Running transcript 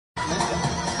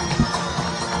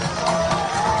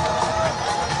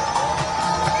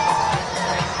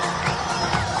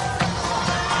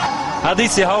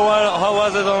Hadise, how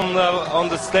was it on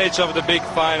the stage of the big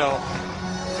final?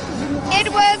 It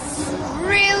was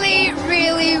really,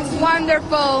 really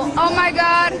wonderful. Oh my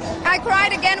God, I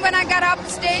cried again when I got off the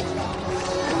stage.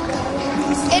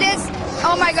 It is,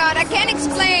 oh my God, I can't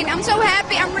explain. I'm so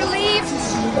happy, I'm relieved.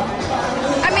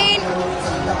 I mean,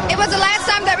 it was the last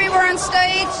time that we were on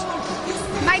stage.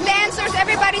 My dancers,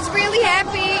 everybody's really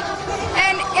happy.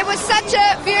 And it was such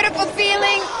a beautiful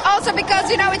feeling. Also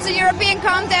because, you know, it's a European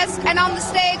contest and on the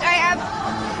stage I have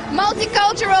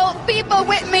multicultural people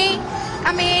with me.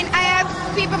 I mean, I have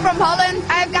people from Holland.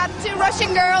 I've got 2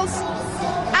 Russian girls.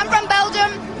 I'm from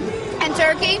Belgium and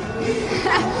Turkey.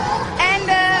 And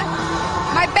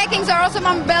my backings are also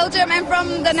from Belgium and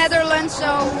from the Netherlands,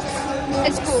 so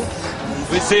it's cool.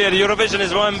 We see it, Eurovision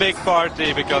is one big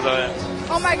party because of it.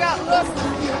 Oh my God, look.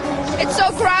 It's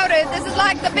so crowded. This is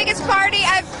like the biggest party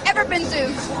I've ever been to.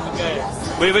 Okay.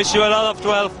 We wish you a lot of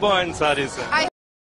 12 points, Hadise. I